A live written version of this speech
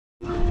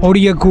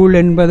ஒடியக்கூழ்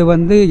என்பது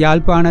வந்து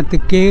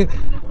யாழ்ப்பாணத்துக்கே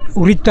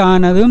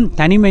உரித்தானதும்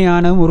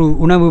தனிமையான ஒரு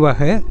உணவு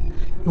வகை.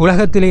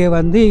 உலகத்திலேயே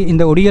வந்து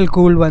இந்த ஒடியல்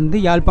கூழ் வந்து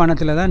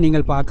யாழ்ப்பாணத்தில் தான்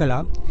நீங்கள்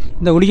பார்க்கலாம்.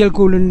 இந்த ஒடியல்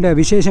கூழின்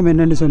விசேஷம்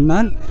என்னென்னு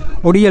சொன்னால்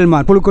ஒடியல்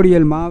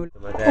புழுக்கொடியல் மாவு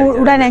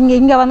உடனே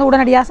இங்கே வந்து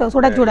உடனடியாக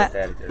சுட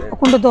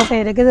குண்டு தோசை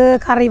இருக்குது,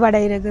 கறி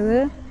வடை இருக்குது,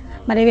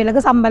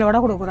 மறைவியலுக்கு சம்பல் வடை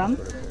கொடுக்குறோம்.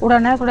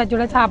 உடனே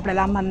சுட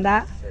சாப்பிடலாம்.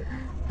 வந்தால்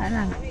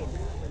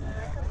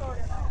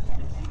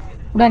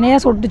உடனே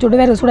சுட்டு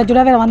வேறு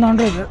சுட வேறு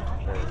வந்தோன்று இருக்குது.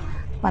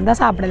 வந்தால்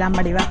சாப்பிடலாம்.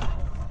 வடிவா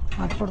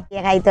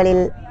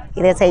கைத்தொழில்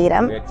இதை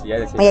செய்கிறோம்,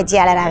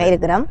 முயற்சியாளராக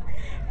இருக்கிறோம்.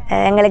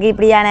 எங்களுக்கு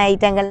இப்படியான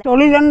ஐட்டங்கள்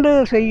தொழிலென்று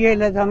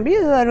செய்யலை தம்பி.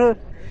 ஒரு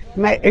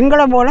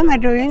எங்களை போல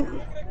மற்றவையும்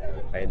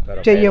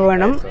செய்ய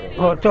வேணும்.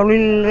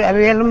 தொழில்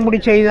அவையெல்லாம் முடி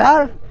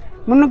செய்தால்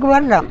முன்னுக்கு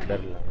வரலாம்.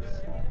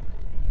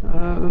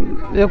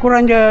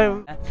 குறைஞ்ச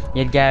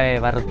இயற்கையாகவே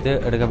வறுத்து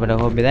எடுக்கப்பட்ட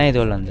ஹோப்பி தான் இது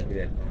வந்து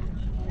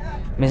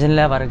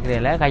மிஷினில்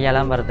வறுக்கிறதில்ல,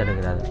 கையாலாம் வறுத்து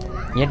எடுக்கிறது.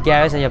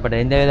 இயற்கையாகவே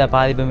செய்யப்பட்டது, எந்த வித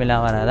பாதிப்பும்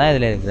இல்லாமல் தான்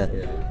இதில் இருக்கிறது.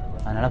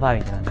 அதனால்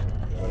பாவிக்கிறாங்க.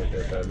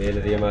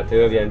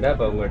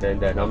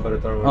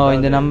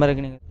 இந்த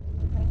நம்பருக்கு நீங்கள்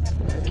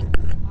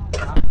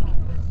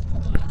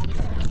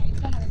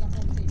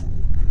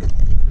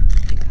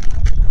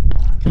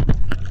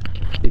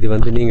இது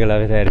வந்து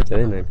நீங்களாகவே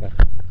தயாரித்தது என்னக்கா?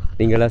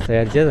 நீங்களாக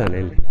தயாரித்தது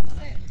தானே?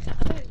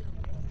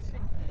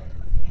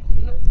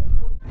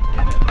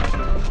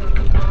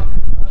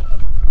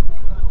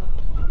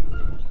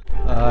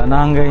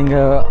 நாங்கள்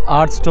இங்கே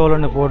ஆர்ட் ஸ்டோல்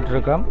ஒன்று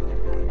போட்டிருக்கோம்.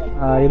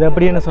 இது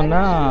எப்படின்னு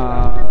சொன்னால்,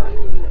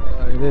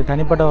 இது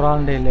தனிப்பட்ட ஒரு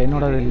ஆளுடைய இல்லை,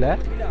 என்னோடது இல்லை.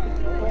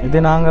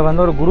 இது நாங்கள்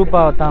வந்து ஒரு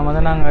குரூப்பாக தான்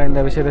வந்து நாங்கள்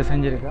இந்த விஷயத்தை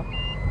செஞ்சுருக்கோம்.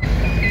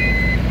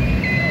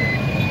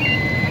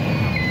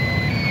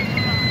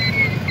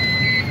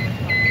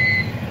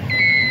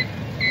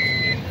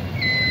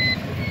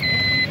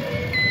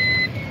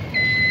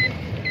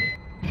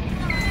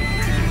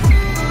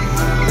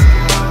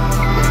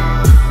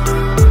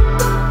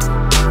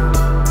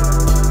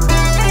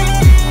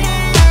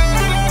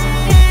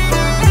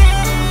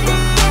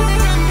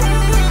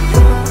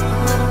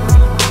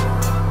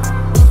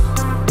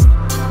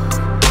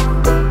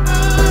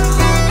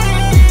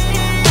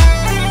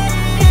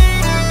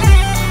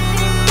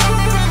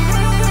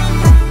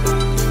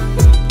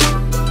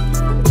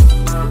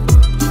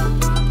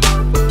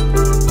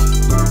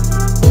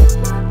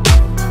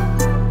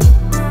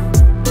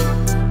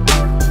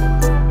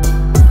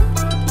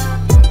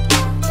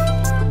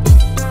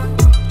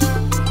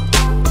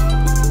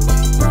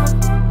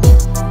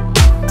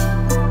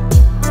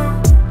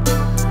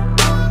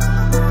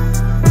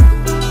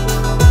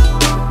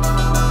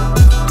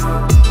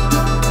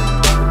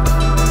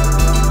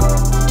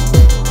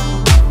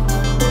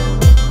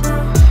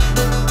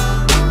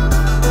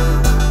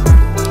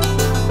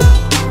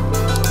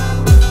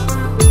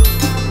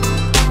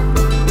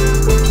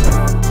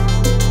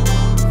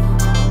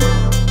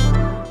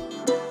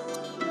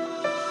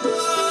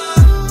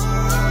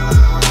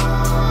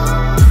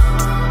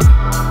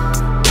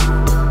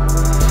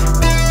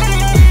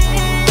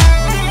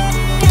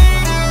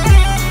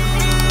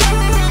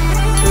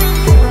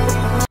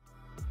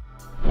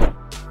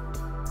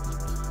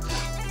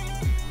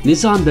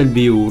 நிசாந்தன்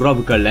வியூ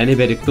உறவுகள்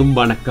அனைவருக்கும்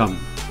வணக்கம்.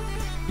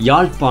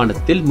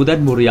 யாழ்ப்பாணத்தில்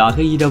முதன்முறையாக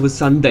இரவு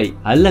சந்தை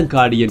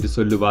அல்லங்காடி என்று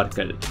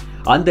சொல்லுவார்கள்.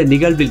 அந்த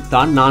நிகழ்வில்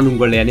தான் நான்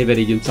உங்கள்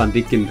அனைவரையும்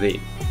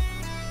சந்திக்கின்றேன்.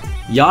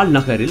 யாழ்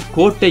நகரில்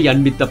கோட்டை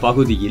அண்மித்த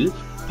பகுதியில்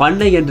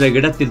பண்ணை என்ற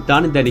இடத்தில்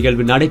தான் இந்த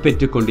நிகழ்வு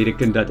நடைபெற்றுக்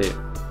கொண்டிருக்கின்றது.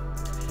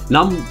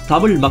 நம்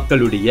தமிழ்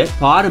மக்களுடைய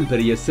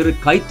பாரம்பரிய சிறு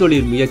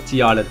கைத்தொழில்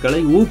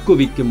முயற்சியாளர்களை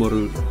ஊக்குவிக்கும்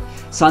ஒரு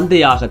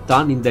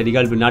சந்தையாகத்தான் இந்த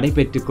நிகழ்வு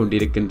நடைபெற்றுக்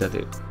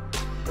கொண்டிருக்கின்றது.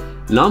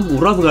 நம்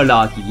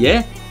உறவுகளாகிய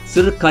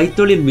சிறு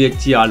கைத்தொழில்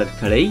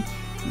முயற்சியாளர்களை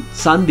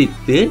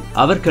சந்தித்து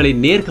அவர்களை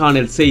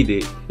நேர்காணல் செய்து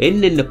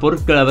என்னென்ன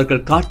பொருட்கள்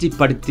அவர்கள்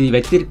காட்சிப்படுத்தி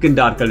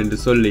வைத்திருக்கின்றார்கள் என்று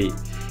சொல்லி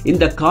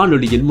இந்த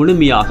காணொளியில்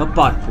முழுமையாக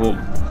பார்ப்போம்.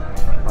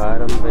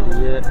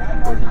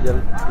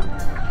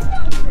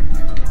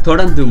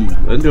 தொடர்ந்தும்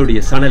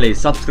எங்களுடைய சேனலை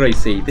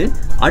சப்ஸ்கிரைப் செய்து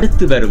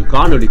அடுத்து வரும்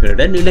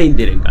காணொளிகளுடன்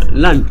இணைந்திருங்கள்.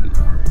 நன்றி.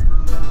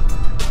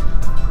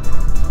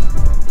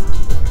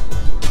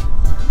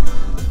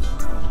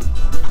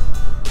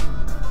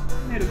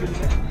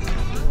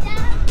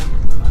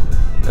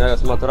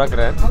 சும்மா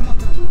துறக்கிறேன்.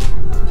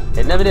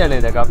 என்ன விலையான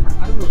இந்த கப்?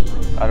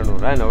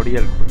 600 என்ன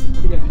ஒடியல்?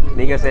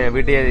 நீங்கள்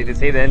வீட்டை இது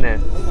செய்த என்ன?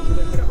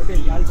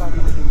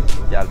 யாழ்ப்பாணம்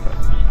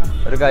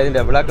இருக்கா?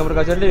 இதுன்ற விளக்கம்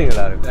இருக்கா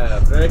சொல்லுவீங்களா?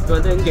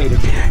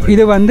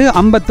 இது வந்து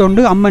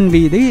 51 அம்மன்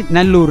வீதி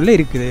நல்லூரில்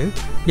இருக்குது,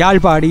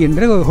 யாழ்ப்பாடி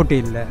என்ற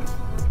ஹோட்டலில்.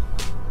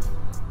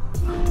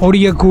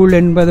 ஒடியக்கூழ்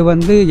என்பது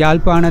வந்து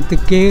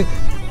யாழ்ப்பாணத்துக்கே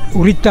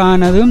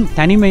உரித்தானதும்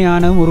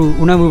தனிமையான ஒரு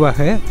உணவு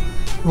வகை.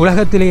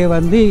 உலகத்திலேயே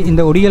வந்து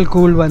இந்த ஒடியல்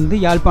கூழ் வந்து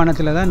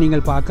யாழ்ப்பாணத்தில் தான்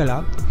நீங்கள்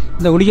பார்க்கலாம்.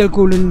 இந்த ஒடியல்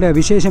கூழின்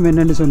விசேஷம்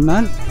என்னென்னு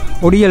சொன்னால்,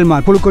 ஒடியல்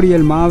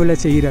புழுக்கொடியல் மாவில்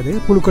செய்கிறது.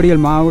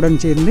 புழுக்கொடியல் மாவுடன்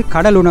சேர்ந்து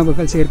கடல்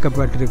உணவுகள்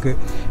சேர்க்கப்பட்டிருக்கு.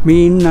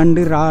 மீன்,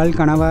 நண்டு, இறால்,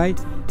 கணவாய்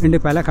என்று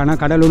பல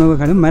கடல்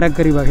உணவுகளும்,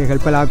 மரக்கறி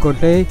வகைகள்,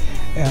 பலாக்கொட்டை,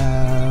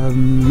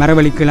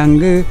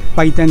 மரவள்ளிக்கிழங்கு,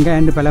 பைத்தங்காய்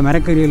என்று பல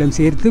மரக்கறிகளும்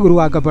சேர்த்து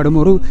உருவாக்கப்படும்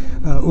ஒரு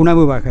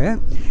உணவு வகை.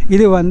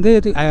 இது வந்து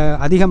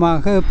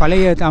அதிகமாக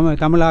பழைய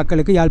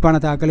தமிழாக்களுக்கு,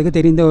 யாழ்ப்பாணத்தாக்களுக்கு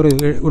தெரிந்த ஒரு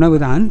உணவு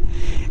தான்.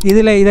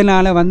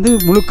 இதனால் வந்து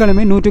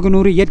முழுக்களுமே 100க்கு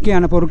 100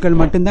 இயற்கையான பொருட்கள்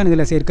மட்டும்தான்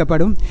இதில்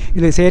சேர்க்கப்படும்.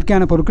 இதில்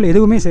செயற்கையான பொருட்கள்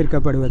எதுவுமே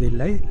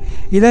சேர்க்கப்படுவதில்லை.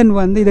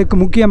 இதற்கு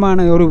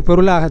முக்கியமான ஒரு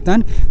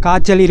பொருளாகத்தான்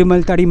காய்ச்சல்,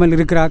 இருமல், தடிமல்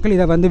இருக்கிறார்கள்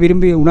இதை வந்து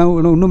விரும்பி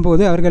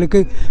உண்ணும்போது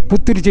அவர்களுக்கு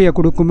புத்துணர்ச்சியை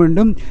கொடுக்கும்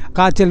என்றும்,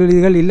 காய்ச்சல்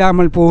இதுகள்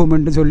இல்லாமல் போகும்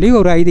என்று சொல்லி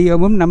ஒரு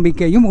ஐதீகமும்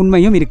நம்பிக்கையும்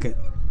உண்மையும் இருக்குது.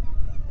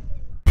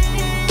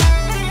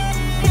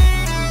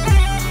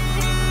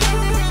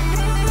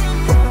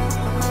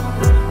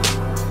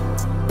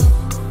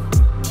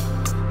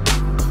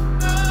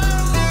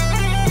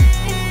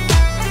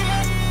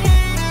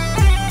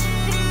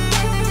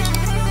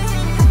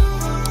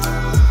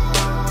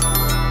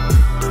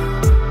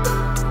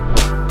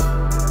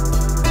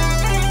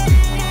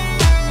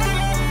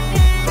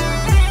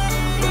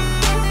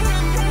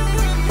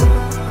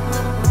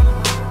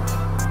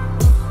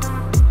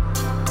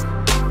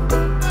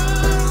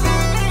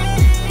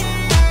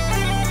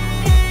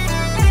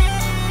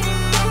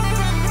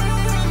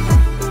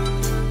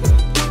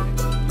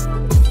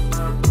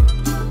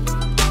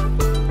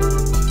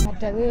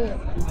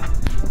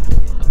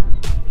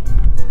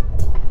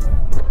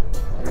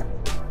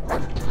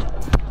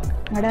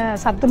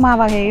 சத்துமா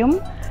வகையும்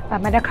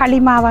மற்ற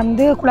களிமா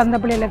வந்து குழந்தை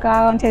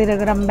பிள்ளைகளுக்காக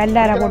செய்திருக்கிறோம்.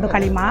 வெள்ளரை போட்டு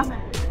களிமா.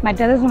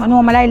 மற்றது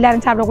நோமலாக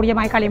எல்லோரும் சாப்பிடக்கூடிய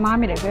மாதிரி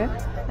களிமாவும்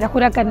இருக்குது.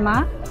 குரக்கன்மா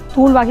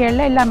தூள்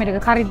வகைகளில் எல்லாமே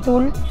இருக்குது.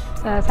 கறித்தூள்,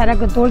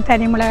 சரக்குத்தூள்,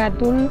 தனி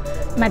மிளகாத்தூள்,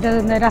 மற்றது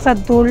இந்த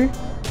ரசத்தூள்,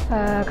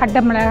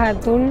 கட்டை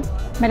மிளகாத்தூள்,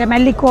 மற்ற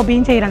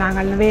மல்லிக்கோப்பியும் செய்கிறோம்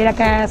நாங்கள்.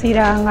 வேலக்காய்,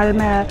 சீரகங்கள்,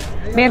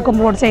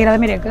 வேர்க்கொம்பு போட்டு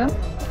செய்கிறதும் இருக்குது.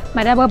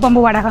 மற்ற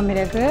வேப்பம்பு வடகம்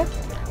இருக்குது.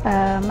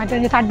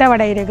 மற்ற தட்டை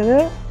வடை இருக்குது.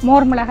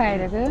 மோர் மிளகாய்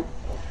இருக்குது.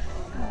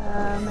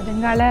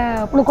 மற்றங்கால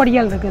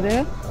புழுக்கொடிகள் இருக்குது.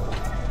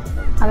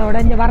 அதோட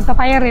இங்கே வறுத்த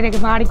பயிர்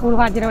இருக்குது. மாடிக்கூழ்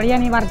காய்ச்சிற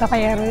வழியாக நீ வறுத்த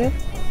பயிர்,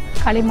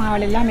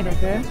 களிமாவல் எல்லாம்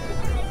இருக்குது.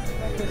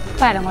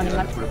 பாருங்க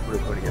நீங்கள்.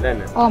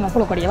 ஆமாம்,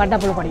 புழுக்கொடியல், வட்ட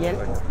புழுக்கொடியல்.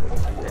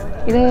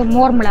 இது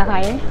மோர்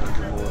மிளகாய்,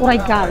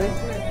 உரைக்காது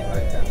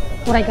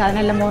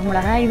நல்ல மோர்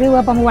மிளகாய். இது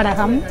வேப்பம்பு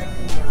வடகம்.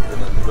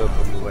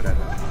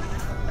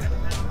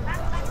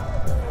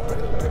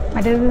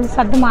 மற்றது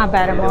சத்துமா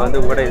பாருங்க.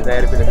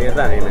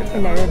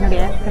 இல்லை,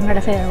 என்னோட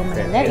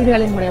செய்ய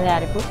இதுகளினுடைய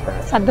தயாரிப்பு.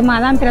 சத்துமா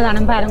தான்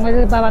பிரதானம் பாருங்க. இது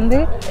இப்போ வந்து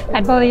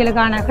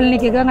கற்பகுதிகளுக்கான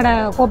கிளினிக்கு எங்களோட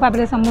கோப்பா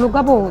பிரதேசம்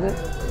முழுக்க போகுது.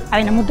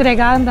 அதை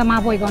முத்திரைக்காக இந்த மா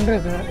போய் கொண்டு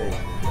இருக்குது.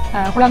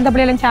 குழந்தை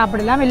பிள்ளைகளும்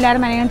சாப்பிடலாம்,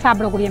 எல்லாரும் மனையும்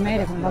சாப்பிடக்கூடிய மாதிரி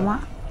இருக்குங்கம்மா.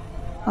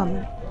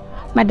 ஆமாம்.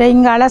 மற்ற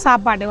இங்கால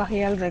சாப்பாடு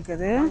வகைகள்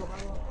இருக்குது.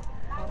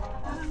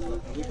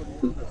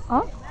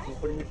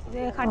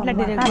 இது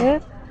கட்லட் இருக்குது.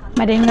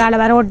 மற்ற இங்கால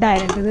வரோட்டா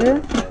இருக்குது.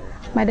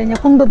 மற்ற இங்கே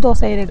குண்டு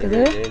தோசை இருக்குது.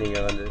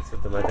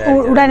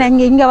 உடனே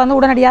இங்கே வந்து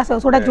உடனடியாக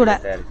சுட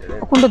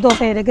குண்டு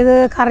தோசை இருக்குது.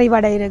 கறி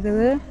வடை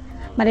இருக்குது.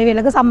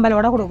 மறைவியலுக்கு சம்பல்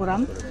வடை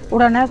கொடுக்குறோம்.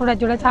 உடனே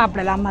சுட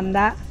சாப்பிடலாம்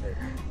வந்தால்.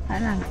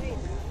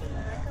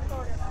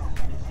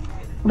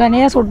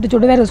 உடனே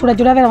சுட்டு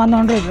வேறு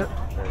வந்தோன்று இருக்குது.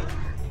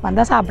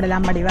 வந்தால்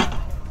சாப்பிடலாம் வடிவா.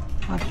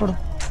 அப்படி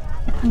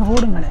அங்கே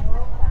ஓடுங்களேன்.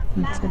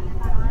 சரி.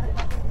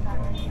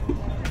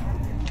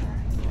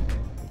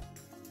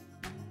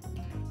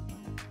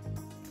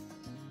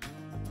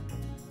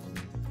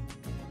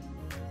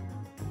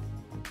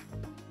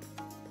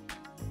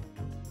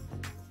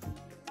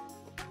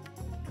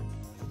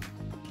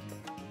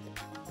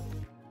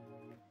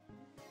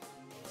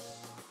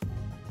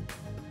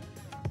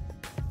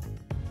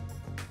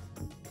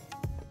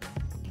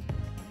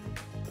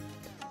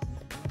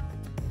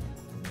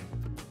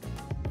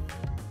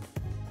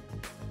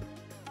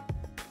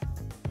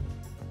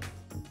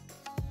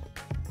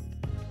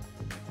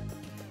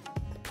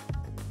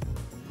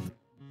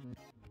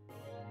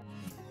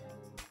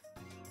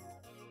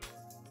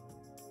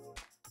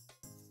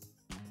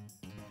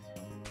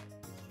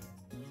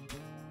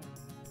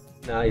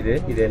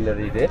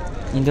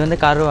 இது வந்து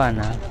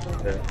கருவாண்ணா.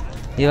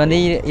 இது வந்து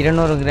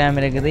 200 கிராம்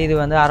இருக்குது. இது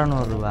வந்து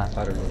 600 ரூபா.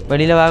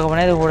 வெளியில் பார்க்க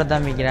போனால் இது கூட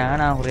தான் விற்கிறாங்க,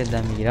 நான் கூட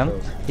தான் விற்கிறோம்.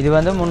 இது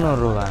வந்து 300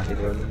 ரூபா.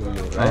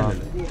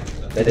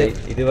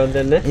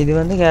 இது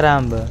வந்து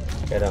கிராம்பு.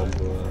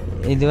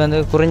 இது வந்து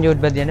குறிஞ்சி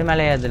உற்பத்தி வந்து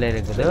மலையாளத்தில்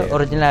இருக்குது.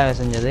 ஒரிஜினலாக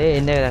செஞ்சது,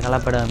 எந்த வித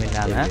கலப்படமும்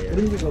இல்லாமல்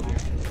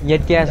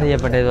இயற்கையாக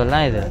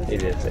செய்யப்பட்டதெல்லாம் இது.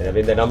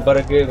 இந்த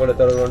நம்பருக்கு கூட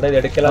தொடர்பு இது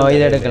எடுக்கலாம்.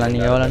 இது எடுக்கலாம்,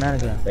 நீங்கள் எவ்வளோனா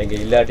எடுக்கலாம். இங்கே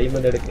இல்லாட்டியும்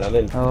வந்து எடுக்கலாம்.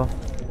 ஓ,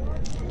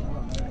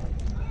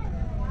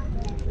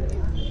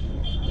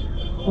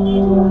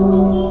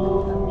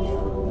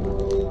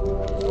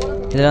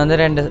 இதில் வந்து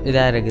 2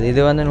 இதாக இருக்குது.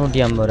 இது வந்து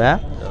 150 ரூபா.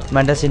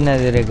 மற்ற சின்ன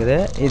இது இருக்குது.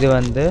 இது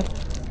வந்து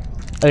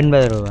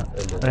 80 ரூபா.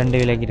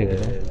 2 விலைக்கு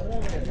இருக்குது.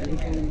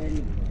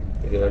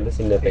 இது வந்து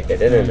சின்ன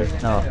பேக்கெட்.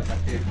 ஓ,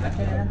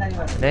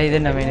 இது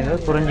என்ன வேணுது?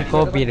 குறிஞ்சி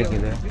கோப்பி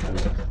இருக்குது.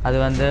 அது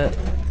வந்து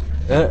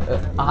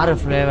 6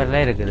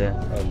 ஃப்ளேவரில் இருக்குது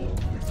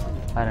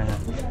பாருங்க.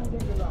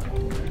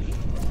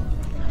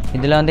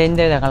 இதில் வந்து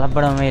எந்த வித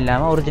கலப்படமே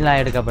இல்லாமல்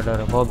ஒரிஜினலாக எடுக்கப்பட்ட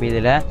ஒரு கோப்பி.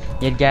 இதில்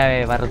இயற்கையாகவே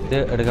வறுத்து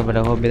எடுக்கப்பட்ட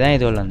கோப்பி தான்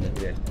இது வந்து.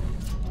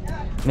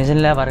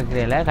 மிஷினில்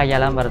வறுக்கிறதில்ல,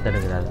 கையாலாம் வறுத்து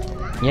எடுக்கிறது.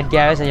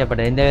 இயற்கையாகவே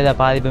செய்யப்பட்டது, எந்த வித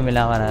பாதிப்பும்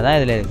இல்லாமல் தான்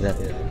இதில்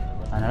இருக்கிறது.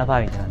 அதனால்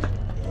பாவிக்கிறேன்.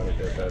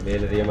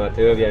 மேலதிகமாக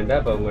தேவையாண்டா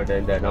இப்போ உங்கள்கிட்ட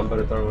இந்த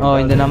நம்பர்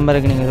இந்த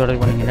நம்பருக்கு நீங்கள்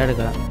தொடர்பு பண்ணிங்கன்னா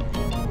எடுக்கலாம்.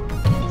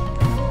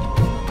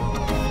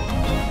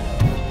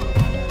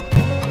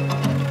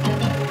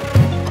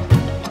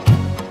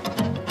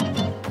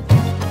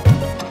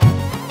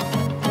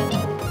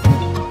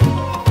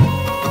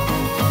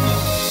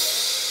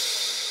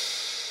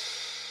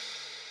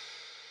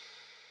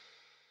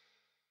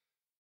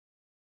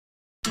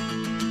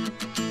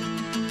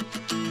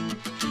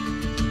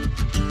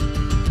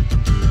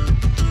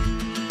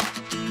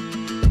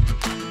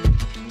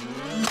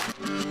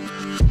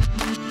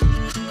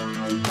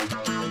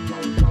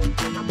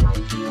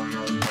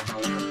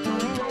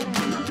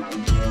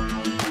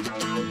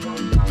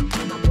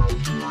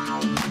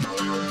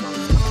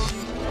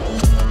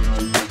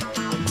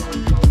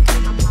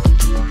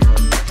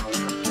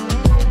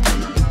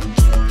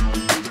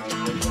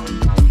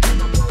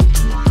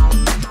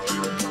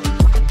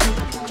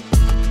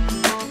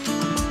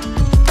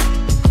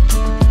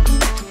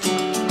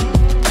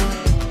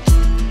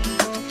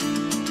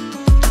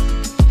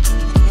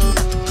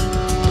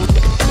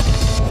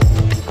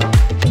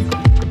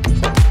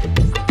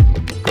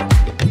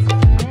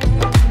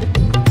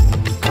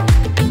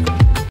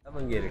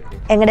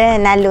 எங்களோட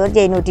நல்லூர்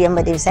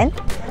J180 டிவிஷன்.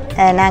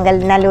 நாங்கள்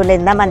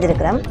நல்லூர்லேருந்து தான்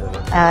வந்திருக்கிறோம்.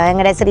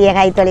 எங்களோட சிறிய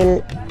கைத்தொழில்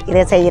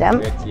இதை செய்கிறோம்,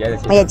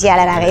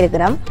 முயற்சியாளராக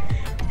இருக்கிறோம்.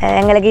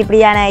 எங்களுக்கு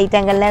இப்படியான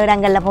ஐட்டங்களில்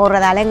இடங்களில்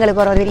போடுறதால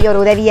எங்களுக்கு ஒரு பெரிய ஒரு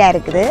உதவியாக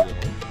இருக்குது.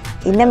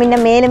 இன்னும்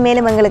மேலும்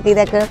மேலும் எங்களுக்கு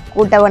இதை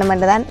கூட்ட வேணும்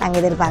என்று தான்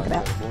நாங்கள்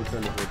எதிர்பார்க்குறோம்.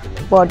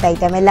 போட்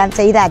ஐட்டம் எல்லாம்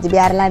செய்தாச்சு,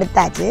 பியாரெல்லாம்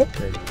எடுத்தாச்சு.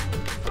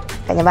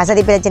 கொஞ்சம்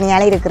வசதி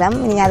பிரச்சனையால் இருக்கிறோம்.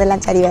 நீங்கள்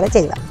அதெல்லாம் சரி வர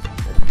செய்வோம்.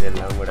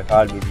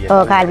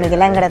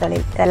 கால்மிகெல்லாம் எங்களோட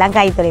தொழில், இதெல்லாம்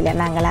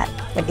கைத்தொழில் நாங்களாக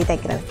வெட்டி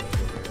தைக்கிறது.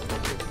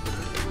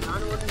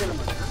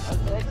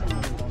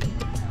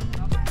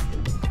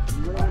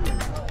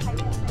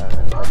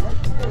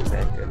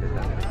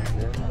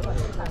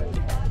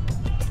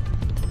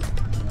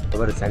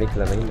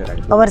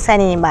 ஒவ்வொரு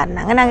சனியும்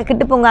பாருனாங்க. நாங்கள்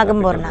கிட்டு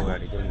பூங்காக்கும் போகிறோம்.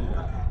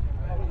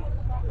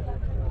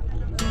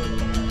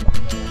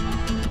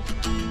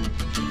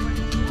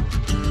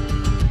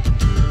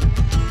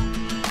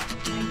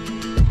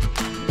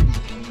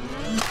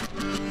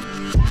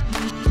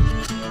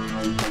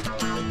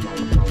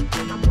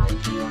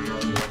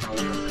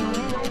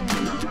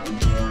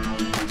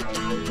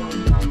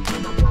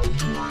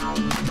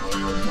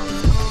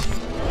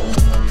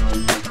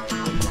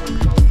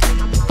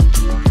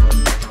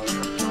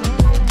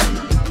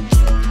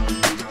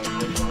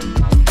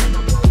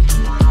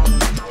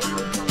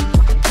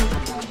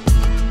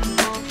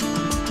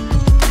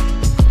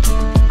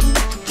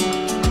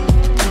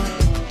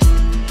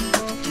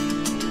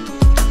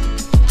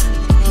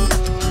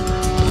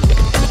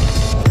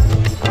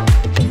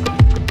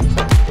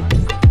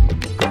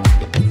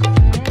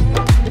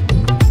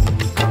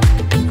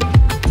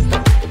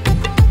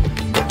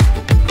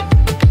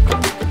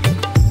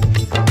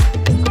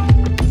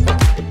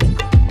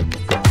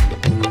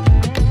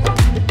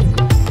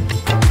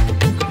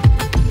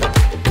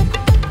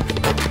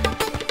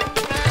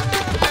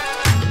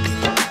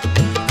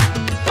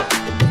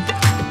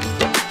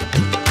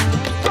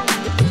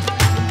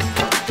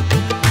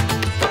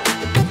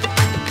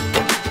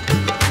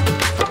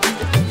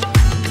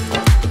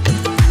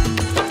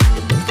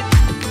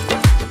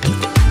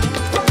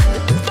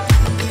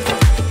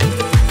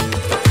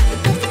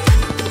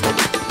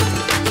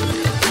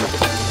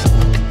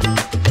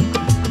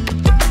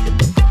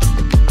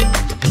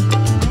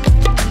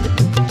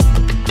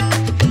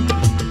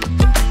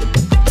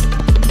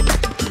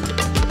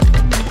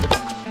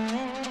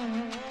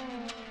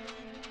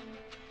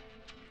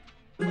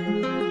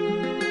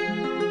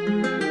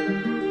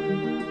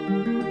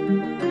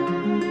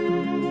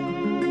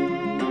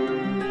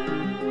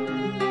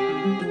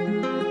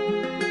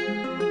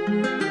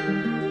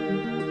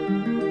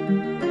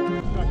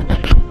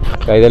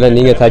 இதெல்லாம்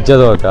நீங்கள்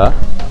தைச்சதோ அக்கா?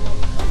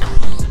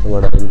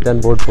 உங்களோட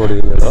இன்டர்ன் போர்ட்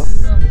போடுவீங்களோ?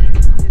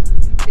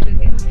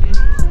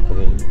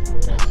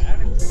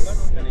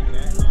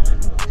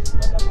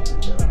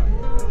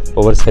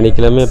 ஒவ்வொரு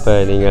சனிக்கிழமை இப்போ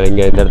நீங்கள்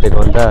இங்கே இந்த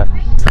இடத்துக்கு வந்தால்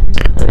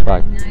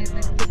பார்க்க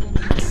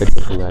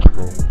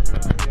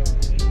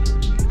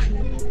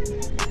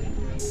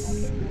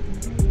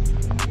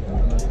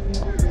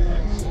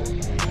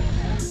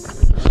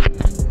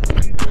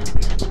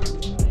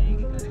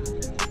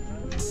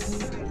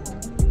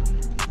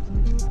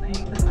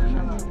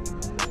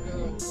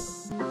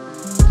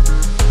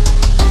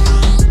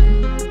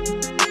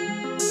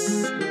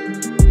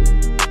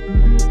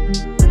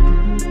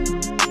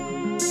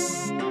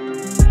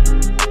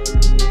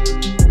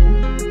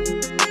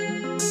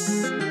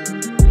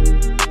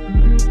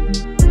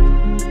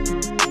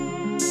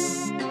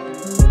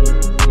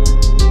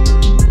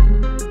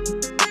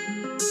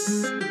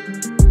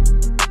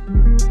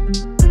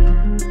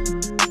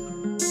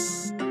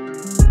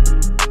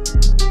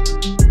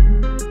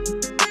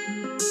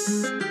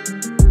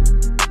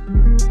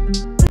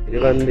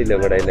இல்லை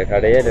கூட இந்த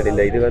கடையே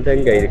இந்த இது வந்து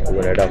எங்கே இருக்கு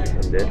உங்களோட இடம்?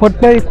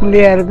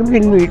 பொட்டதிக்குள்ளேயா இருக்குது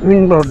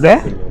மின்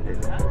ரோட்டில்.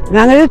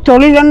 நாங்கள்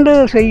தொழிலண்டு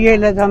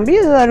செய்யலை தம்பி.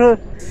 இது ஒரு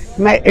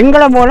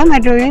எங்களை போல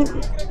மற்றவங்க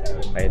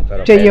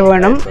செய்ய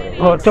வேணும்.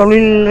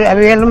 தொழில்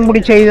அவையெல்லாம்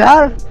இப்படி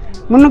செய்தால்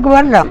முன்னுக்கு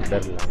வரலாம்.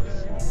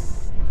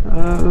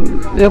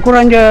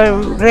 குறைஞ்ச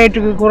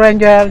ரேட்டுக்கு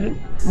குறைஞ்ச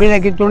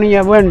விலைக்கு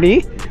துணியை வேண்டி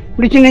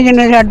இப்படி சின்ன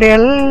சின்ன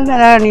சட்டைகள்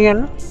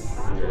ராணிகள்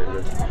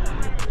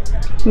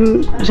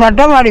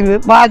சட்டை வடிவு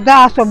பார்த்தா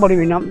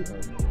ஆசைப்படுவினோம்.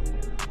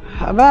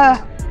 அப்போ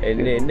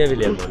என்ன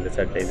விலை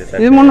சட்டை?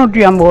 இது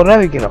 350 ரூபா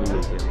விற்கிறோம்.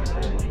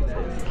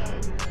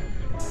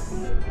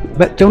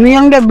 இப்போ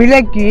துணியோட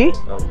விலைக்கு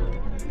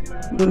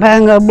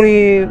நாங்கள் இப்படி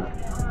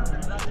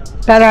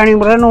தராணி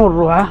கூட 100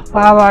 ரூபா,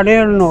 பாவாடை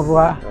 700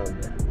 ரூபா,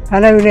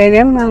 அந்த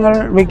விலையிலையும் நாங்கள்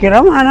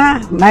விற்கிறோம்.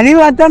 ஆனால்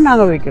மலிவாக தான்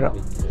நாங்கள் விற்கிறோம்.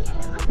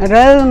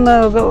 அதாவது இந்த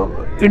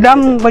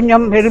இடம்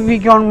கொஞ்சம்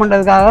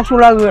பெருப்பிக்கணுன்றதுக்காக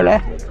சுலாகுகளை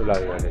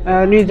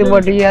நீத்து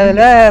போட்டு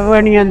அதில்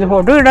வேணியந்து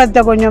போட்டு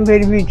இடத்தை கொஞ்சம்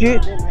பெருப்பிச்சு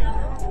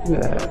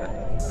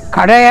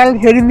கடையால்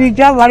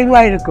பெருப்பிச்சா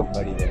வடிவாக இருக்கும்.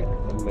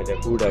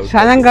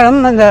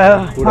 சனங்களும் அந்த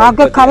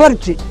பார்க்க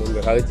கவர்ச்சி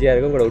கவர்ச்சியாக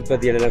இருக்கும். கூட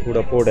உற்பத்தி கூட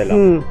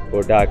போடலாம்.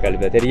 போட்டு ஆக்கள்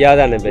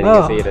தெரியாதான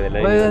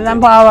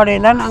இதெல்லாம்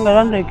பாவாடையெல்லாம் நாங்கள்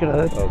தான்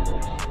தைக்கிறது.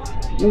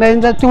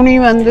 இந்த துணி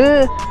வந்து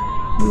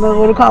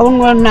ஒரு கவுன்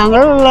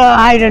நாங்கள்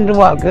 1000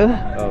 ரூபாய்க்கு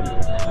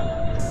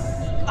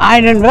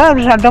 1000 ரூபா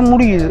ஒரு சட்டம்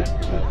முடியுது.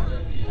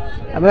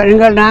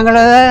 அப்போ நாங்கள்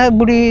அதை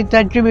இப்படி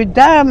தச்சு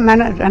விற்றா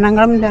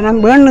ஜனங்களும்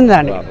ஜனம் வேணும்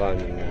தானே.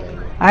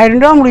 1000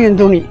 ரூபா முடியும்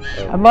துணி.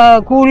 அப்போ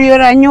கூலி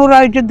ஒரு 500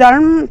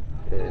 ஆயிடுச்சுத்தாலும்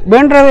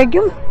வேண்ட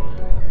வைக்கும்.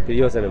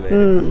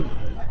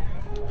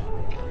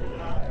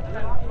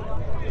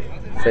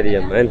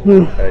 சரியம்மா.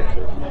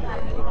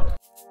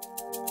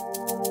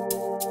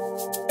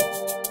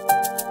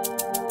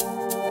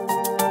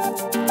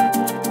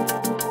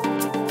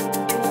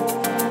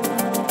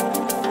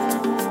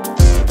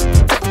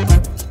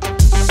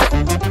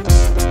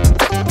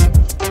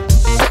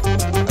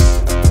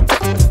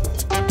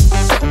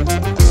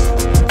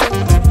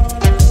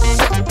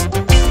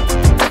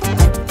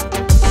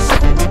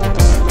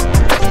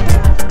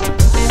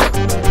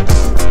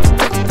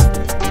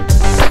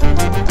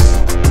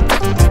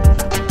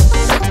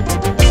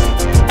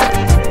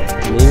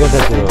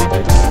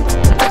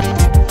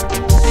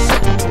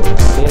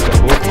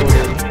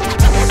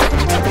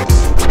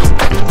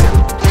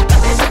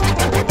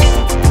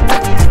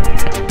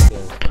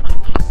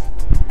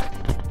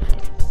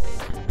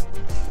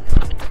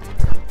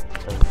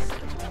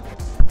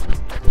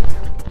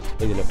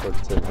 இதில்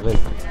போட்டு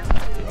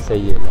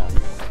செய்யலாம்.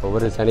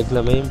 ஒவ்வொரு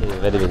சனிக்கிழமையும்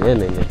வருவீங்க.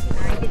 நீங்கள்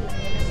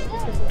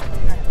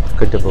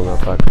கட்டு போங்க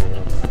பாட்டு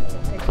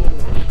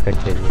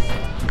கச்சேரி.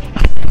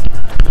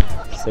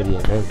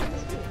 சரியாண்ணா.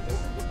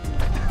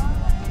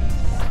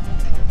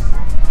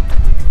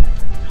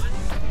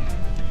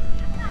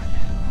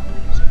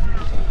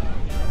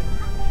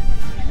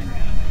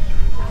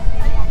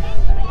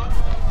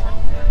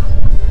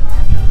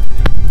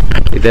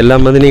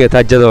 இதெல்லாம் வந்து நீங்கள்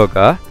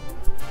தச்சதோக்கா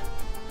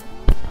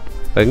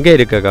எங்கே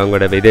இருக்காக்கா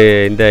உங்களோட இது?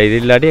 இந்த இது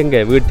இல்லாட்டி எங்கே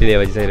வீட்டிலே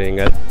வச்சு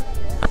செய்கிறீங்க?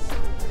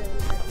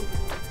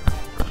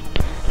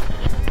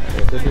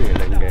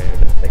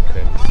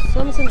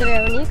 சோமசுந்தர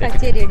அவனியூ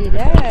கச்சேரி அடியில்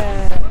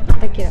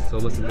தைக்கிறோம்.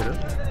 சோமசுந்தர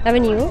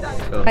அவனியூ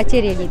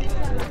கச்சேரி அடியில்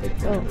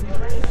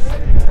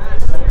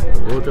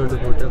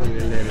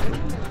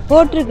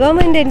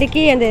போட்டிருக்கோம்.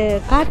 இன்றைக்கு அந்த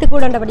காற்று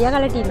கூடண்டபடியாக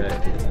கலட்டினோம்.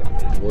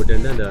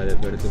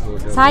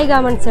 சாய்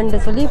காமன்ஸ்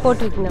சொல்லி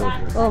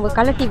போட்டிருக்கணும்.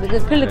 கலட்டி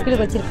கீழே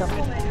வச்சிருக்கோம்.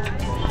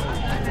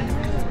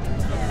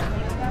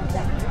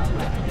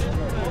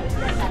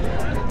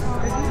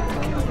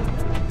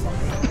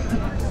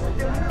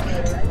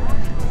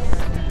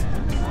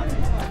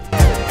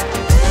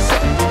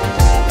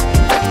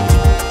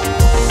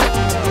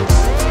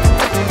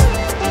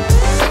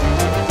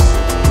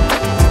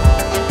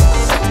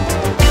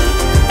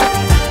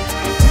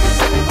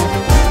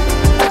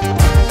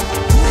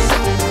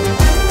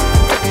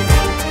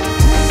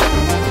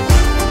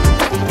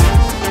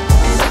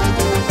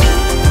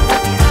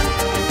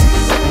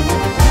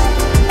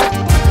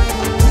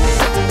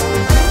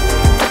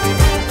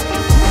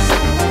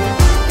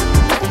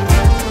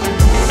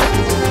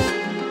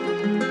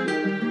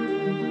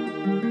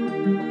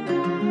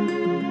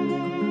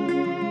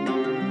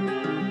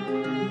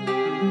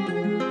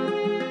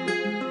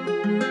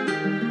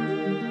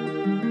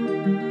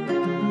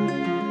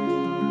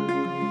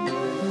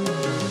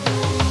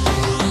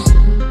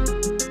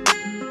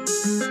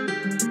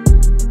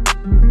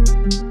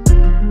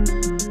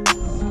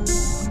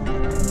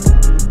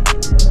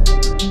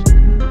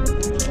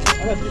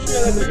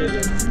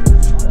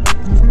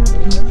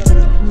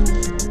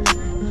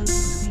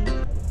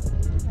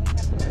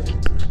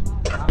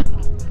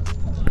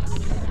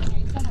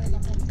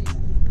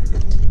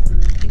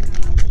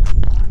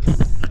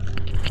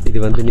 இது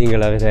வந்து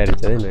நீங்களாகவே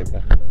தயாரித்தது என்னக்கா?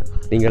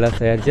 நீங்களாக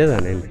தயாரித்தது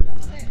தானே?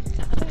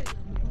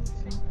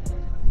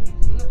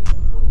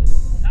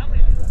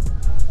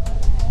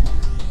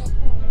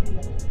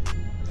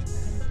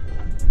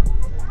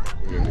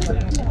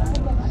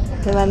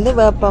 இது வந்து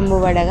வேப்பம்பு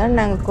வடகம்.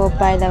 நாங்கள்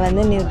கோப்பாயில்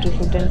வந்து நியூட்ரி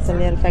ஃபுட்டுன்னு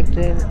சொல்லி ஒரு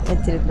ஃபேக்ட்ரி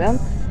வச்சுருக்கிறோம்.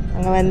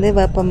 அங்கே வந்து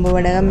வேப்பம்பு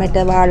வடகம்,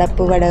 மற்ற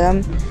வாழைப்பூ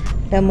வடகம்,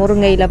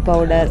 முருங்கை இலை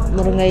பவுடர்,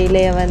 முருங்கை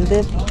இலையை வந்து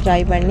ஃப்ரை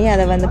பண்ணி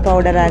அதை வந்து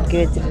பவுடர் ஆக்கி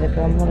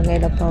வச்சுருக்கோம். முருங்கை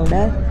இலை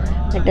பவுடர்,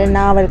 மற்ற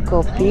நாவல்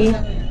கோப்பி,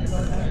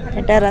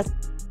 மற்ற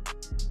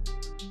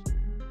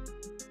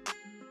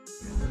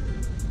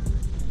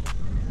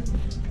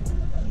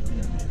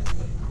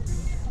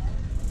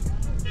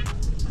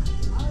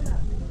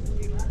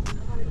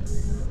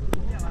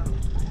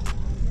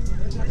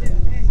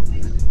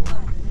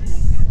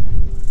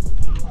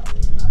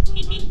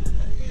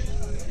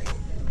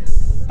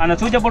அந்த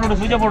சூச்சை போட்டுது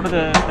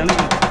தண்ணி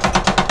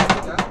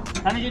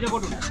சூச்சை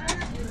போட்டு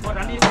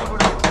தண்ணி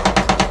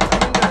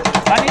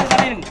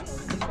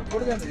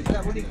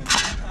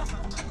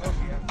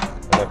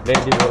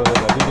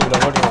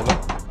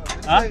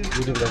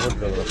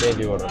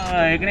போட்டு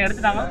ஏற்கனவே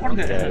எடுத்துட்டாங்க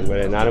போடுங்க.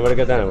 4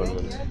 மணிக்கு தானே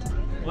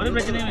ஒரு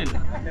பிரச்சனையும் இல்லை.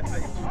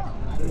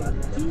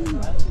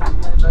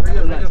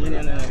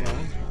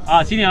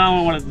 சீனி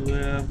உங்களுக்கு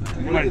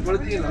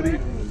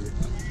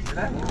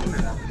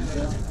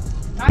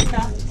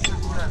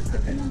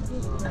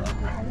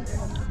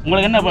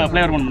உங்களுக்கு என்ன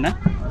ஃப்ளேவர் பண்ணுங்க?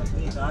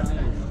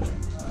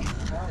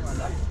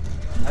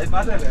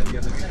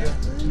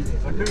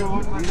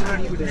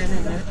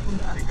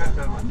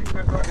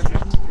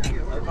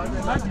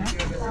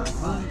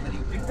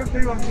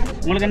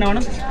 உங்களுக்கு என்ன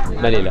வேணும்?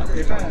 வெண்ணிலா.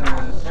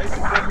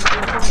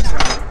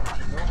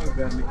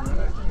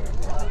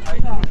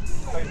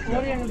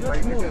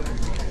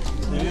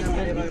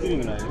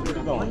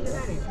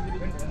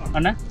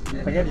 அண்ணா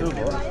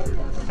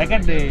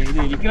பேக்கெட்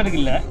இது விற்கிறதுக்கு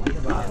இல்லை.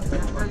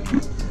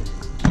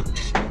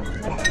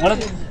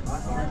 உங்களுக்கு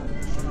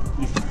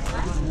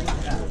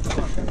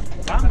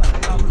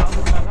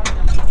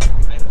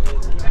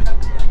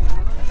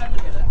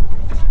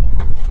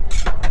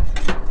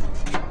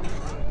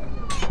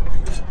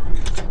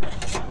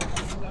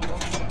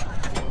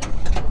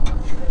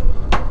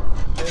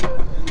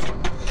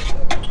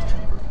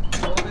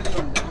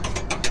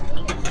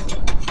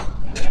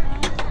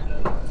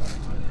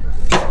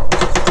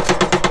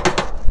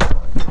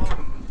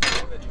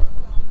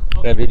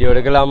வீடியோ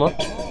எடுக்கலாமா?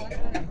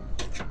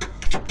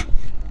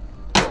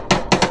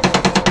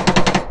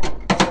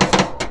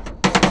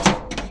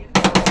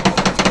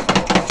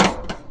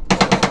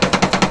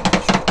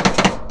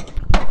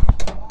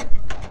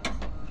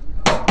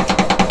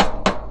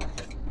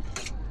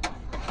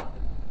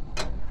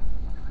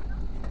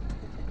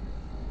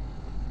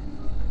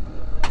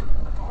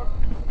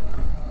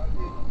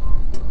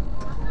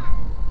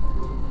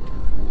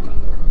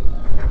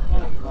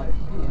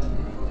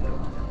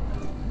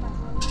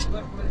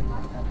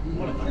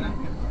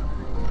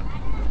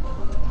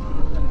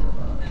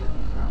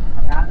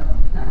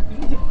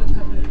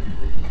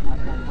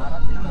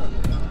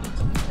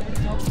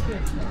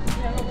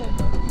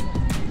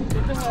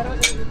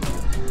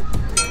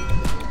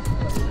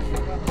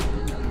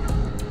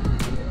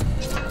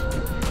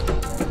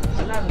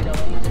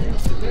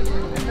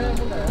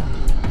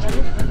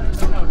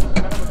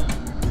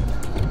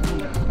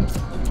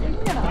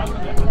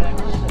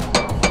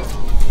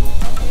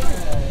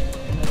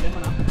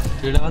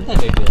 இதில் வந்து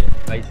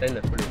பைசா என்ன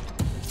எப்படி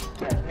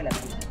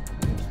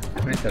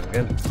சார்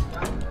இருக்கு?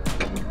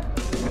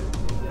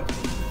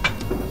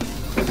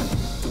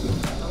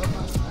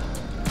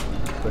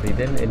 ஒரு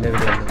இது என்ன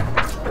விட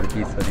ஒரு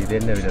பீஸ் ஒரு இது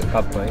என்ன விட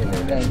கப்பா என்ன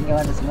விட? இங்கே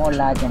வந்து ஸ்மால்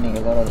லார்ஜ்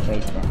அன்றைக்கி ஒரு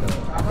ப்ரைஸ் தான்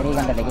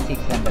 300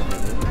 600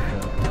 இருக்குது,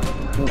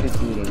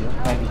 250 இருக்குது,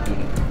 550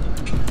 இருக்குது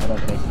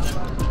ஒரு ப்ரைஸ்.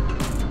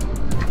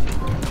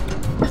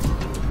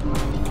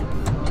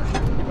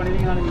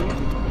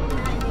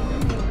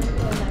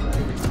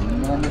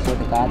 இங்கே வந்து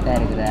போட்டு காற்றா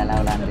இருக்குது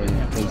அளவுலாண்டு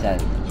ப்ரைஸ்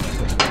ஆகுது.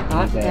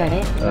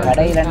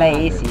 கடையிலண்டா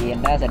ஏசி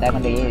என்றா செட்டாக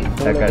கொண்டு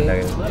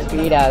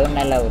ஸ்பீடாகவும்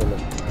நல்லா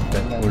உருளும்.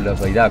 உள்ள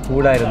இதாக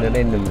கூடாக இருந்தேன்னா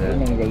இன்னும்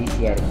இது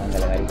ஈஸியாக இருக்கும் அந்த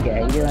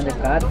வரைக்கும். இது வந்து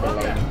காற்று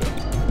இல்லை.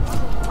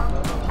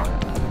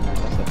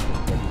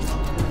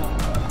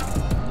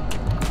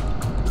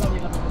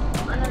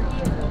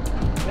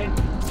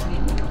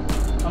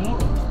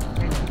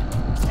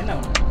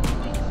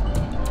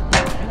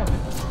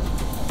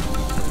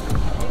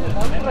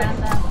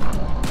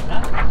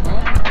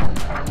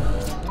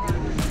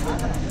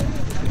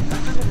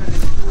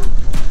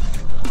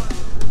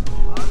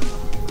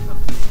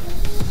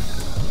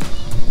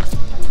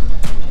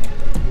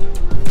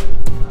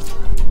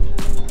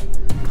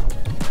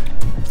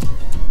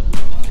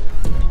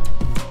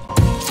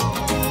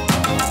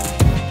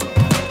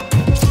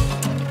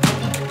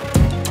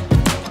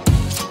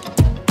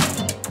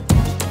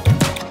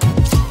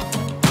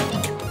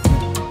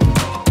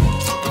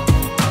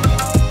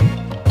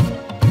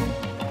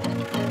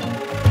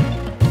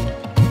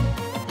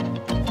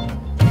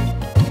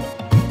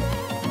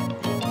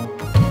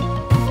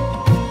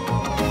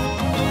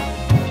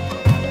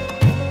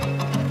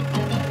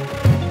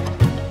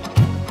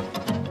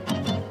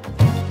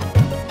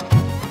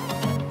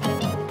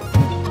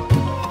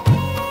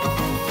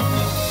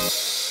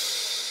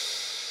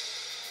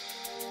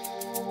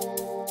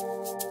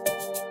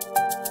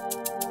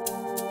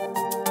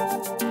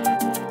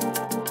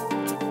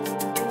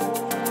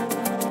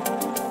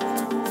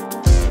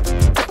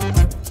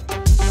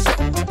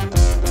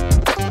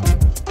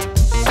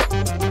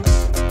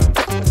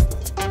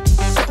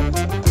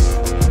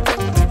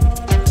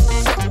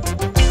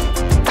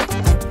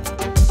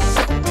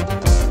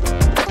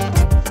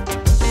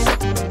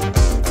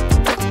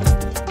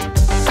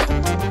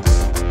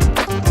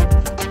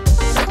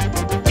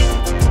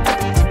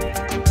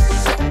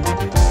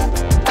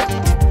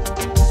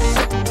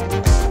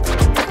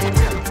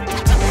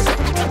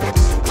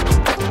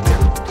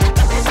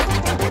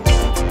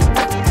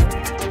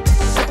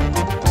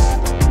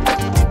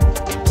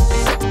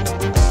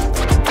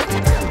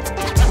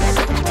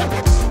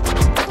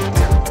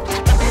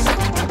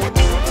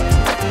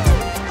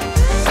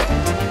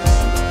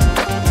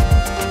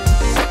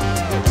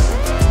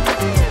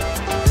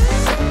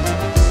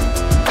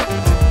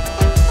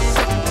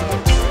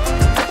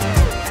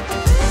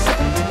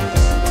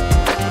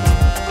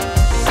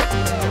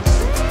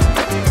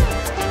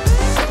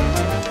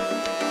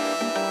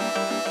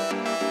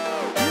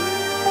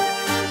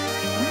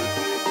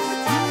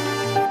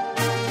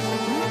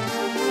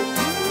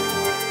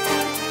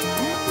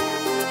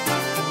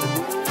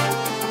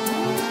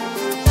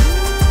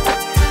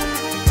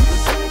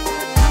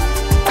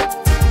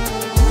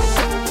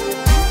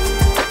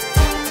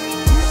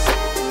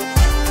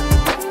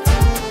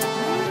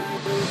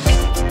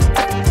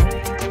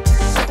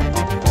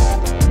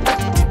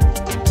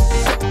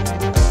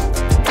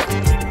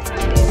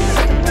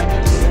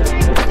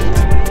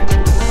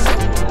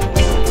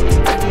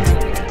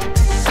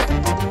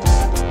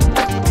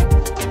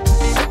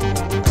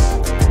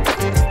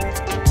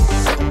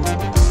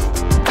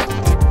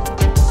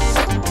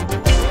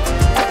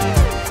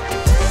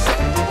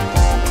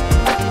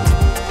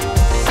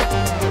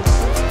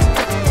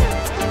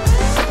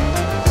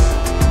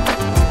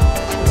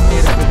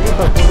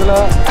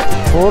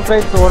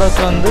 போர்ட்ரைட் ஓடர்ஸ்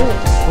வந்து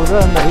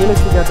பொதுவாக அந்த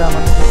ரியலிஸ்டிக் ஏற்ற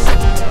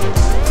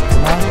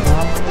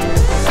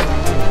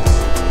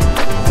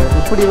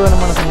இப்படி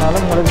வேணும்னு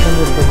சொன்னாலும் உங்களுக்கு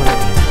செஞ்சு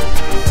எடுத்துக்கூடாது.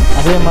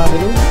 அதே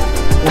மாதிரி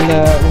இல்லை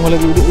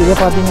உங்களுக்கு இதை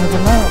பார்த்தீங்கன்னு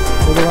சொன்னால்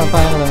பொதுவாக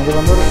பாருங்களேன், இது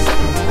வந்து ஒரு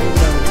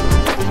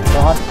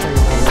ஹாட்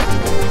சைடு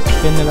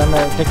பெண்ணில் அந்த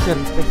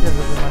டெக்ஸ்சர்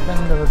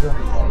மட்டும் இந்த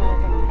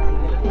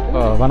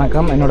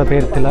வணக்கம், என்னோடய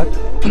பேர் திலக்.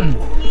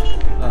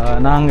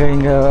 நாங்கள்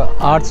இங்கே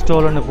ஆர்ட்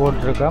ஸ்டோல்னு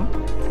போட்டிருக்கோம்.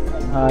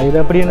 இது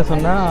எப்படின்னு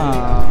சொன்னால்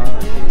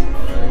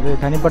இது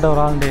தனிப்பட்ட ஒரு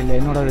ஆளுடைய இல்லை,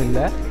 என்னோடது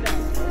இல்லை.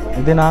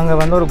 இது நாங்கள்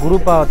வந்து ஒரு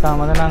குரூப்பாக தான்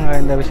வந்து நாங்கள்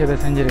இந்த விஷயத்தை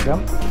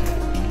செஞ்சுருக்கோம்.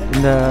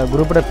 இந்த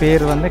குரூப்போட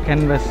பேர் வந்து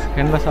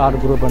கேன்வஸ்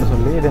ஆர்ட் குரூப்னு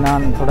சொல்லி. இது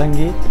நான்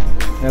தொடங்கி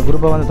இந்த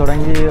குரூப்பை வந்து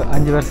தொடங்கி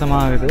 5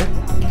 வருஷமாக ஆகுது.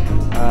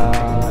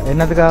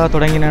 என்னத்துக்காக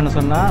தொடங்கினேன்னு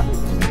சொன்னால்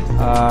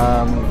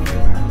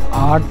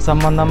ஆர்ட்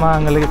சம்மந்தமாக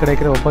எங்களுக்கு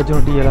கிடைக்கிற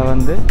ஆப்பர்ச்சுனிட்டிகளை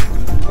வந்து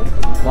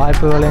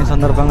வாய்ப்புகளையும்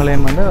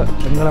சந்தர்ப்பங்களையும் வந்து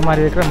எங்களை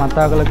மாதிரி இருக்கிற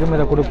மற்றாக்களுக்கும்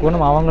இதை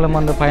கொடுக்கணும், அவங்களும்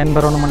வந்து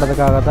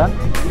பயன்பெறணுன்றதுக்காக தான்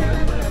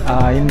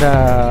இந்த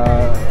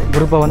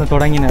குரூப்பை வந்து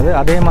தொடங்கினது.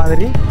 அதே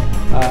மாதிரி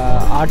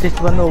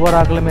ஆர்டிஸ்ட் வந்து ஒவ்வொரு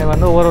ஆக்களுமே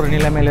வந்து ஒவ்வொரு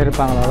நிலைமையில்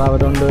இருப்பாங்களோ,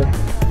 அதாவது வந்து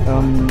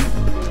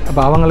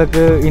இப்போ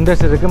அவங்களுக்கு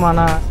இன்ட்ரெஸ்ட் இருக்கும்,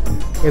 ஆனால்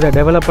இதை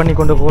டெவலப் பண்ணி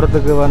கொண்டு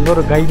போகிறதுக்கு வந்து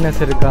ஒரு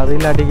கைட்னஸ் இருக்காது,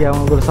 இல்லாட்டிக்கு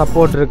அவங்களுக்கு ஒரு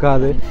சப்போர்ட்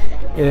இருக்காது,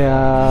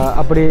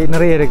 அப்படி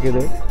நிறைய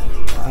இருக்குது.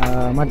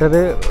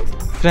 மற்றது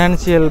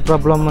ஃபினான்ஷியல்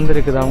ப்ராப்ளம் வந்து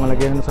இருக்குது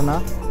அவங்களுக்கு. என்னென்னு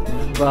சொன்னால்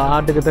இப்போ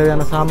ஆர்ட்டுக்கு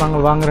தேவையான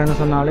சாமான்கள் வாங்குறேன்னு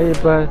சொன்னாலே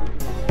இப்போ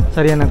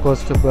சரியான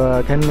கோஸ்ட், இப்போ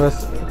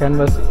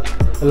கேன்வஸ்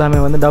எல்லாமே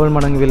வந்து டபுள்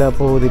மடங்கு விலை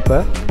போகுது. இப்போ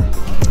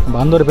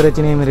அந்த ஒரு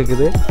பிரச்சனையும்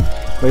இருக்குது.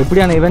 இப்போ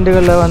இப்படியான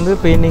இவெண்ட்டுகளில் வந்து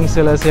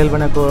பெயிண்டிங்ஸில் சேல்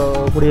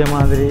பண்ணக்கூடிய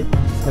மாதிரி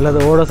அல்லது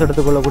ஓடர்ஸ்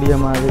எடுத்துக்கொள்ளக்கூடிய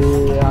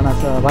மாதிரியான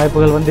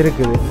வாய்ப்புகள் வந்து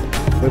இருக்குது.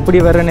 இப்படி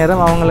வர்ற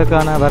நேரம்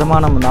அவங்களுக்கான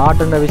வருமானம், இந்த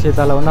ஆர்ட்டுன்ற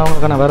விஷயத்தால் வந்து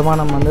அவங்களுக்கான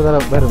வருமானம் வந்து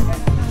வரும்.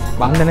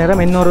 அந்த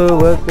நேரம் இன்னொரு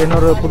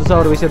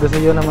புதுசாக ஒரு விஷயத்தை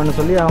செய்யணும்னு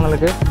சொல்லி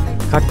அவங்களுக்கு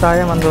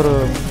கட்டாயம் வந்து ஒரு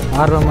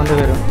ஆர்வம் வந்து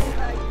வரும்.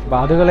 இப்போ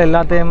அதுகளை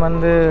எல்லாத்தையும்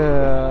வந்து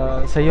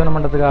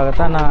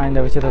செய்யணுன்றதுக்காகத்தான் நான் இந்த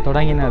விஷயத்தை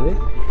தொடங்கினது.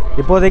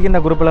 இப்போதைக்கு இந்த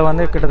குரூப்பில்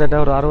வந்து கிட்டத்தட்ட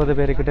ஒரு 60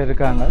 பேர்கிட்ட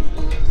இருக்காங்க.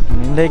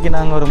 இன்றைக்கு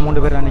நாங்கள் ஒரு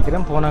 3 பேர்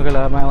நினைக்கிறோம். போன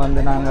கிழமை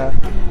வந்து நாங்கள்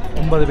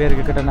 9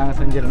 பேருக்கிட்ட நாங்கள்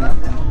செஞ்சுருந்தோம்.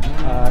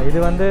 இது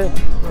வந்து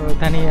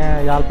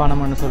தனியாக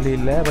யாழ்ப்பாணம்னு சொல்லி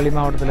இல்லை, வெளி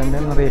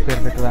மாவட்டத்துலேருந்து நிறைய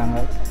பேர் இருக்கிறாங்க.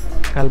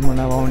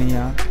 கல்முனை,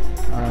 வவுனியா,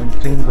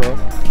 ட்ரிங்கோ,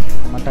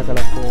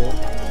 மட்டக்களப்பு,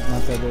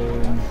 மற்றது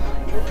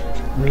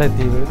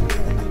முல்லைத்தீவு,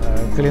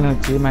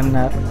 கிளிநொச்சி,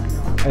 மன்னார்,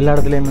 எல்லா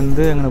இடத்துலையும்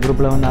வந்து எங்கள்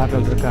குரூப்பில் வந்து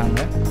ஆட்கள் இருக்காங்க.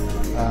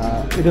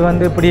 இது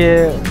வந்து இப்படியே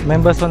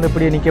மெம்பர்ஸ் வந்து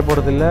இப்படியே நிற்க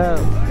போகிறதில்ல,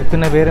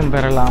 எத்தனை பேரும்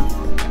பெறலாம்.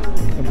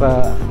 இப்போ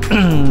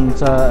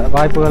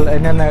வாய்ப்புகள்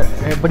என்னென்ன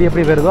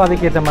எப்படி வருதோ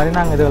அதுக்கேற்ற மாதிரி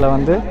நாங்கள் இதில்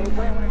வந்து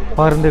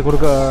பகிர்ந்து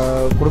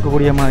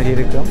கொடுக்கக்கூடிய மாதிரி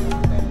இருக்கும்.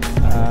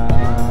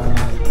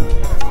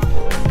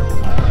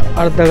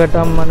 அடுத்த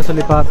கட்டம்னு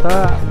சொல்லி பார்த்தா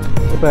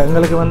இப்போ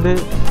எங்களுக்கு வந்து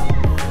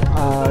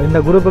இந்த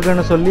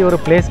குரூப்புக்குன்னு சொல்லி ஒரு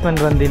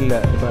பிளேஸ்மெண்ட் வந்து இல்லை.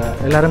 இப்போ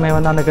எல்லாருமே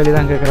வந்து அந்த கேள்வி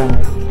தான் கேட்குறாங்க,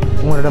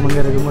 உங்களோட இடம்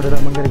எங்கே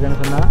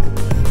இருக்குன்னு சொன்னால்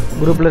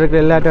குரூப்பில் இருக்கிற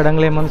எல்லா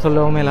இடங்களையும் வந்து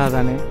சொல்லவும்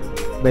இல்லாதானே.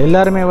 இப்போ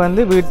எல்லாருமே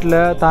வந்து வீட்டில்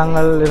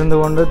தாங்கள் இருந்து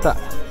கொண்டு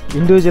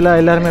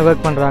இண்டிவிஜுவலாக எல்லாருமே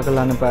ஒர்க்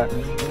பண்ணுறாங்களான்னு. இப்போ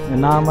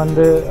நான்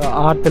வந்து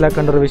ஆர்ட்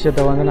திலக்குன்ற ஒரு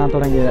விஷயத்தை வந்து நான்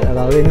தொடங்கினேன்,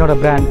 அதாவது என்னோடய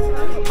பிராண்ட்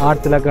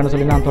ஆர்ட் திலக்குன்னு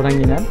சொல்லி நான்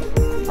தொடங்கினேன்.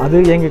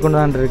 அது இயங்கி கொண்டு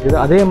தான் இருக்குது.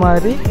 அதே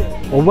மாதிரி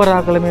ஒவ்வொரு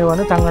ஆக்களுமே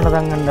வந்து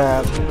தங்கண்ட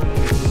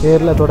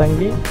பேரில்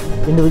தொடங்கி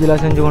இண்டிவிஜுவலாக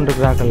செஞ்சு கொண்டு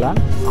இருக்கிறாங்கலாம்.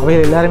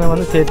 அவைகள் எல்லாருமே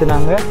வந்து சேர்த்து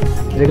நாங்கள்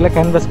இதுக்குள்ள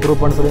கேன்வஸ்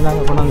குரூப்னு சொல்லி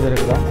நாங்கள் கொண்டு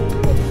வந்துருக்கிறோம்.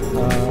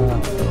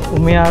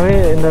 உண்மையாகவே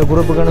இந்த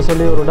குரூப்புக்குன்னு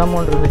சொல்லி ஒரு இடம்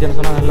ஒன்று இருந்துச்சுன்னு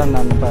சொன்னால் நல்லா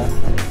இருந்தான். இப்போ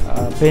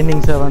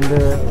பெயிண்டிங்ஸை வந்து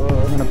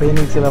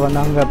பெயிண்டிங்ஸில் வந்து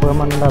அங்கே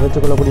பெர்மனெண்ட்டாக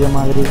வச்சுக்கொள்ளக்கூடிய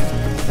மாதிரி,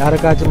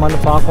 யாருக்காச்சும் வந்து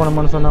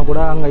பார்க்கணும்னு சொன்னால் கூட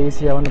அங்கே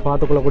ஈஸியாக வந்து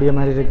பார்த்துக்கொள்ளக்கூடிய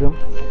மாதிரி இருக்கும்.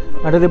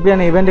 அடுத்து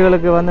இப்படியான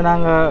இவெண்ட்டுகளுக்கு வந்து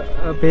நாங்கள்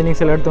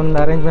பெயிண்டிங்ஸில் எடுத்து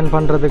வந்து அரேஞ்ச்மெண்ட்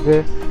பண்ணுறதுக்கு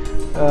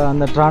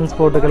அந்த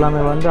டிரான்ஸ்போர்ட்டுக்கு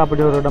எல்லாமே வந்து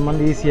அப்படி ஒரு இடம்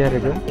வந்து ஈஸியாக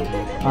இருக்குது.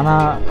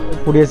 ஆனால்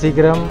கூடிய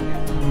சீக்கிரம்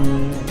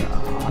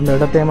அந்த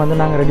இடத்தையும் வந்து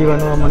நாங்கள் ரெடி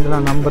பண்ணுவோம்னு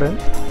நான் நம்புகிறேன்.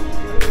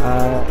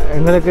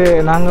 எங்களுக்கு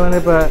நாங்கள்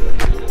வந்து இப்போ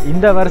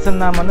இந்த வருஷம்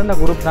தான் வந்து இந்த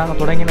குரூப் நாங்கள்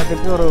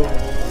தொடங்கினதுக்கு ஒரு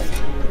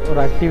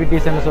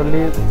ஆக்டிவிட்டீஸ்ன்னு சொல்லி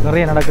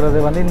நிறைய நடக்கிறது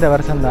வந்து இந்த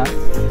வருஷம்தான்.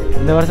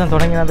 இந்த வருஷம்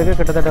தொடங்கினதுக்கு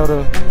கிட்டத்தட்ட ஒரு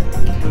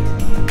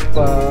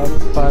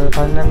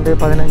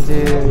 12-15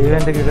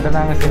 ஈவெண்ட்டுக்கு கிட்ட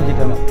நாங்கள்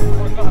செஞ்சுட்டோம்.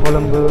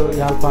 கொழும்பு,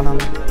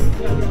 யாழ்ப்பாணம்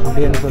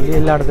அப்படின்னு சொல்லி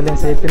எல்லா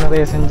இடத்துலையும் சேர்த்து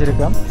நிறைய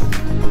செஞ்சுருக்கோம்.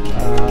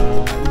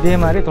 இதே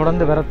மாதிரி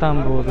தொடர்ந்து வரத்தான்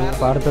போகுது.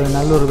 இப்போ அடுத்தது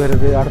நல்லூர்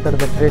வருது,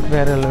 அடுத்தடுத்த ட்ரேட்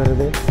ஃபேர்கள்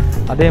வருது.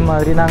 அதே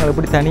மாதிரி நாங்கள்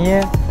இப்படி தனியே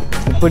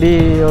இப்படி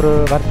ஒரு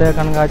வர்த்தக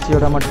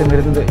கண்காட்சியோட மட்டும்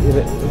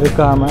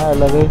இருக்காமல்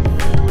அல்லது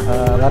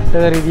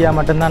வர்த்தக ரீதியாக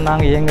மட்டும்தான்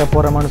நாங்கள் இயங்க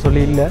போகிறோம்னு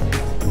சொல்லி இல்லை.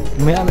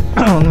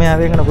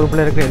 உண்மையாகவே எங்கள்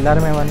குரூப்பில் இருக்கிற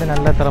எல்லாருமே வந்து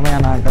நல்ல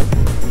திறமையான ஆட்கள்.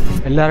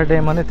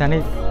 எல்லார்டையும் வந்து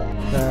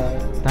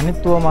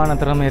தனித்துவமான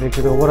திறமை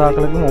இருக்குது. ஒவ்வொரு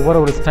ஆட்களுக்கும்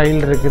ஒவ்வொரு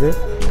ஸ்டைல் இருக்குது.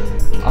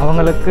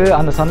 அவங்களுக்கு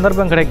அந்த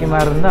சந்தர்ப்பம் கிடைக்குமா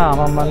இருந்தால்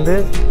அவன் வந்து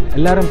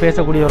எல்லோரும்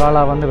பேசக்கூடிய ஒரு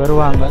ஆளாக வந்து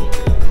வருவாங்க.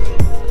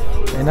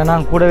 ஏன்னா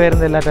நான் கூடவே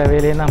இருந்த எல்லா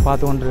வேலையும் நான்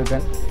பார்த்து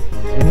கொண்டிருக்கேன்.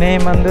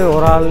 என்னையும் வந்து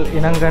ஒரு ஆள்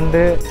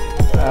இனங்கண்டு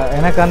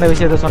எனக்கு அந்த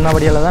விஷயத்தை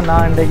சொன்னபடியால் தான்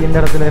நான் இன்றைக்கு இந்த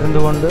இடத்துல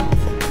இருந்து கொண்டு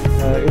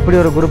இப்படி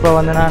ஒரு குரூப்பை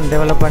வந்து நான்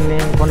டெவலப் பண்ணி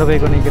கொண்டு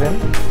போய் கொண்டிருக்கிறேன்.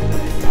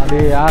 அது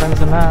யாருன்னு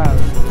சொன்னால்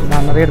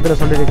நான் நிறைய இடத்துல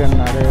சொல்லியிருக்கேன்.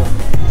 அது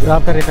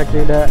கிராஃப்டர்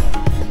எஃபெக்டிவோட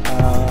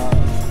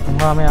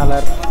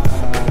முகாமையாளர்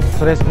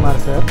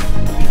சுரேஷ்குமார் சார்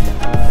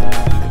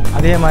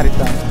அதே மாதிரி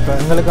தான். இப்போ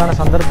எங்களுக்கான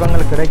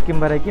சந்தர்ப்பங்கள்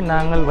கிடைக்கும் வரைக்கும்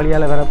நாங்கள்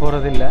வழியால் வர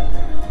போகிறதில்லை.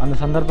 அந்த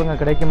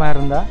சந்தர்ப்பங்கள் கிடைக்குமா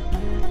இருந்தால்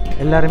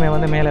எல்லாருமே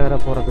வந்து மேலே வர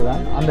போகிறது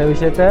தான். அந்த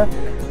விஷயத்த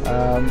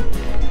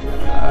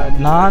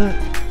நான்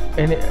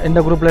எந்த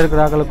குரூப்பில்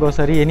இருக்கிறார்களுக்கோ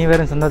சரி,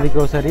 எனிவேறும்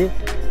சந்ததிக்கோ சரி,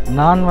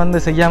 நான் வந்து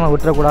செய்யாமல்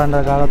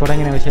விட்டுறக்கூடாதுன்றதுக்காக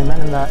தொடங்கின விஷயம்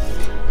தான் இந்த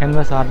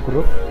கேன்வாஸ் ஆர்ட்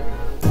குரூப்.